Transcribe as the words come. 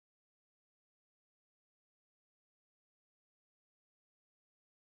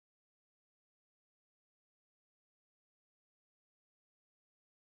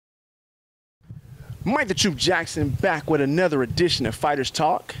Mike the Troop Jackson back with another edition of Fighters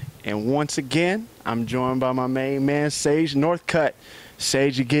Talk. And once again, I'm joined by my main man, Sage Northcutt.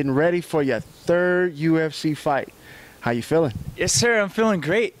 Sage, you're getting ready for your third UFC fight. How you feeling? Yes, sir. I'm feeling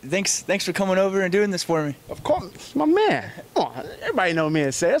great. Thanks for coming over and doing this for me. Of course, it's my man. Come on, everybody know me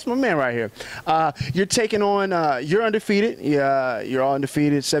and Sage. That's my man right here. You're taking on, you're undefeated. You're all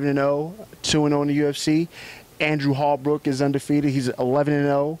undefeated, 7-0, 2-0 in the UFC. Andrew Hallbrook is undefeated. He's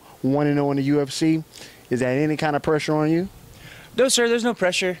 11-0, 1-0 in the UFC. Is that any kind of pressure on you? No, sir. There's no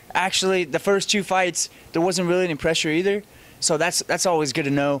pressure. Actually, the first two fights, there wasn't really any pressure either. So that's always good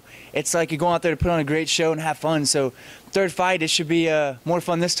to know. It's like you're going out there to put on a great show and have fun. So third fight, it should be more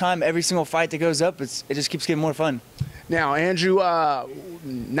fun this time. Every single fight that goes up, it just keeps getting more fun. Now, Andrew,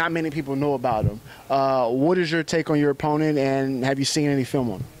 not many people know about him. What is your take on your opponent, and have you seen any film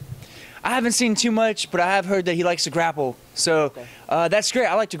on him? I haven't seen too much, but I have heard that he likes to grapple. So that's great.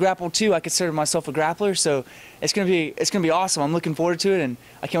 I like to grapple too. I consider myself a grappler, so it's gonna be awesome. I'm looking forward to it, and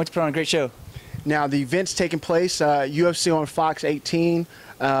I can't wait to put on a great show. Now, the event's taking place, UFC on Fox 18.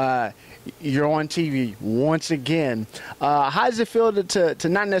 You're on TV once again. How does it feel to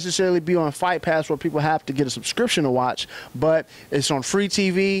not necessarily be on Fight Pass where people have to get a subscription to watch, but it's on free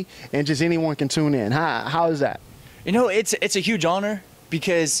TV and just anyone can tune in? How is that? You know, it's a huge honor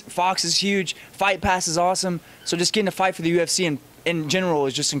because Fox is huge, Fight Pass is awesome, so just getting to fight for the UFC in general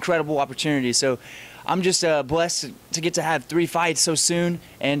is just an incredible opportunity. So I'm just blessed to get to have 3 fights so soon,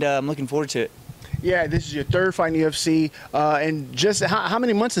 and I'm looking forward to it. Yeah, this is your third fight in the UFC, and just how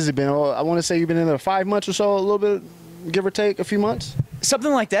many months has it been? Oh, I want to say you've been in there 5 months or so, a little bit, give or take, a few months?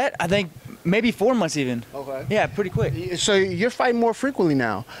 Something like that. I think maybe 4 months even. Okay. Yeah, pretty quick. So you're fighting more frequently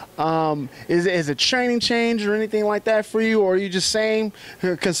now. Is it training change or anything like that for you, or are you just same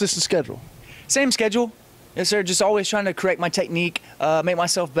consistent schedule? Same schedule. Yes, sir. Just always trying to correct my technique, make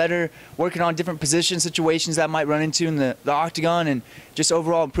myself better, working on different position situations that I might run into in the octagon, and just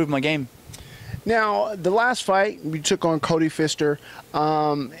overall improve my game. Now, the last fight you took on Cody Pfister,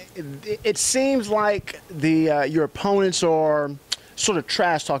 it seems like your opponents are sort of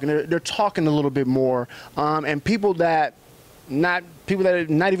trash talking. They're talking a little bit more, and people that are not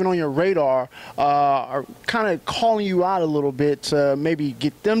even on your radar are kind of calling you out a little bit to maybe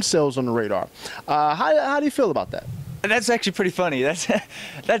get themselves on the radar. How do you feel about that? That's actually pretty funny.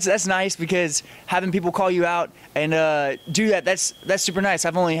 That's nice, because having people call you out and do that's super nice.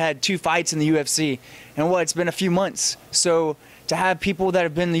 I've only had 2 fights in the UFC, and it's been a few months. So to have people that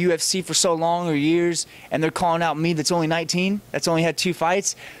have been in the UFC for so long or years, and they're calling out me that's only 19, that's only had 2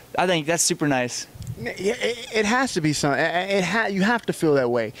 fights, I think that's super nice. It has to be something. You have to feel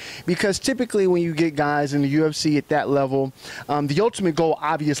that way, because typically when you get guys in the UFC at that level, the ultimate goal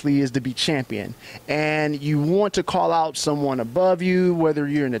obviously is to be champion, and you want to call out someone above you, whether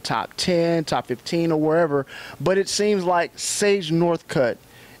you're in the top 10, top 15, or wherever. But it seems like Sage Northcutt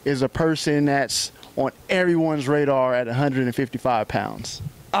is a person that's on everyone's radar at 155 pounds.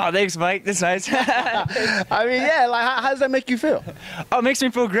 Oh, thanks, Mike. That's nice. I mean, yeah, like, how does that make you feel? Oh, it makes me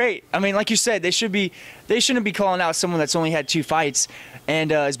feel great. I mean, like you said, they shouldn't be calling out someone that's only had 2 fights and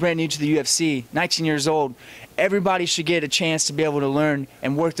is brand new to the UFC, 19 years old. Everybody should get a chance to be able to learn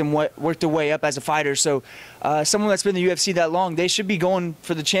and work their way up as a fighter. So someone that's been in the UFC that long, they should be going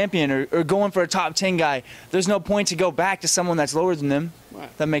for the champion or going for a top 10 guy. There's no point to go back to someone that's lower than them.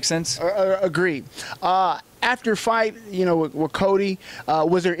 Right. That makes sense? Agreed. After fight, with Cody,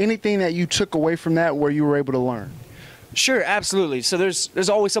 was there anything that you took away from that where you were able to learn? Sure, absolutely. So there's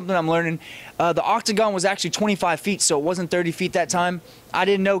always something I'm learning. The octagon was actually 25 feet, so it wasn't 30 feet that time. I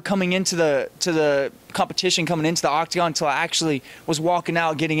didn't know coming into the competition, coming into the octagon, until I actually was walking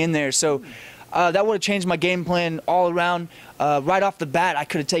out, getting in there. So that would have changed my game plan all around. Right off the bat, I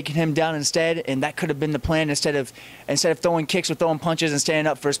could have taken him down instead, and that could have been the plan instead of throwing kicks or throwing punches and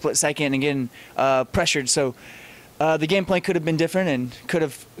standing up for a split second and getting pressured. So the game plan could have been different and could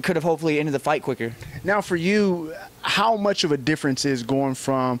have hopefully ended the fight quicker. Now, for you, how much of a difference is going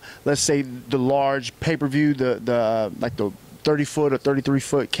from, let's say, the large pay-per-view, like the 30-foot or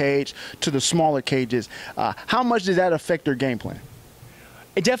 33-foot cage, to the smaller cages? How much does that affect your game plan?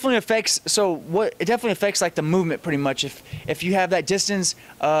 It definitely affects. It definitely affects like the movement pretty much. If you have that distance,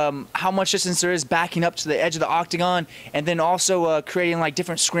 how much distance there is backing up to the edge of the octagon, and then also creating like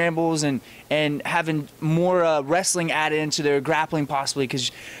different scrambles and having more wrestling added into their grappling possibly,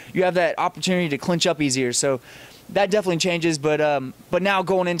 because you have that opportunity to clinch up easier. So that definitely changes. But now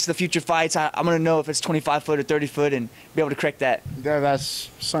going into the future fights, I'm gonna know if it's 25 foot or 30 foot and be able to correct that. That's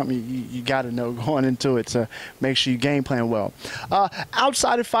something you got to know going into it to make sure you game plan well.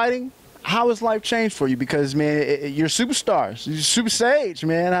 Outside of fighting, How has life changed for you? Because, man, you're superstars. You're Super Sage,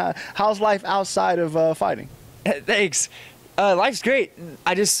 man. How's life outside of fighting? Thanks. Life's great.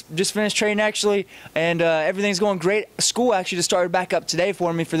 I just finished training actually, and everything's going great. School actually just started back up today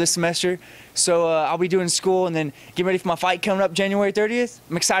for me for this semester, so I'll be doing school and then getting ready for my fight coming up January 30th.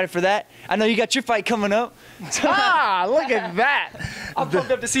 I'm excited for that. I know you got your fight coming up. Ah, look at that. I'm pumped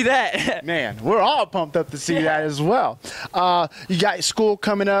up to see that. Man, we're all pumped up to see that as well. You got school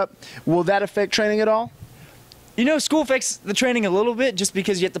coming up. Will that affect training at all? You know, school affects the training a little bit just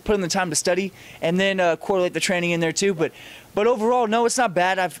because you have to put in the time to study and then correlate the training in there too. But overall, no, it's not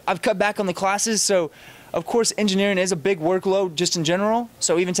bad. I've cut back on the classes, so of course engineering is a big workload just in general.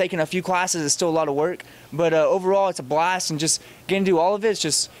 So even taking a few classes is still a lot of work. But overall, it's a blast, and just getting to do all of it.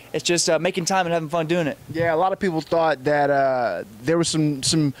 It's just making time and having fun doing it. Yeah, a lot of people thought that there was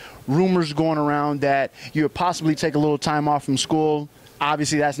some rumors going around that you would possibly take a little time off from school.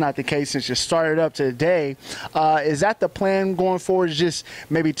 Obviously, that's not the case since you started up today. Is that the plan going forward, is just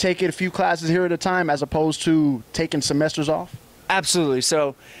maybe taking a few classes here at a time as opposed to taking semesters off? Absolutely.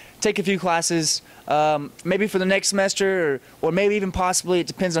 So take a few classes, maybe for the next semester, or maybe even possibly, it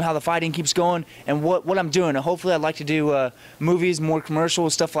depends on how the fighting keeps going and what I'm doing. Hopefully, I'd like to do movies, more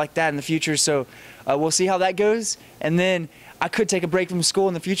commercials, stuff like that in the future. So we'll see how that goes. And then I could take a break from school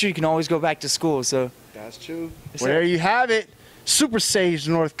in the future. You can always go back to school. So that's true. Well, there you have it. Super Sage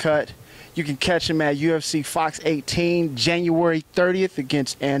Northcutt. You can catch him at UFC Fox 18, January 30th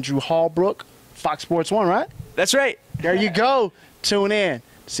against Andrew Hallbrook. Fox Sports 1, right? That's right. There you go. Tune in.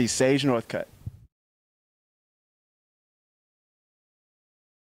 See Sage Northcutt.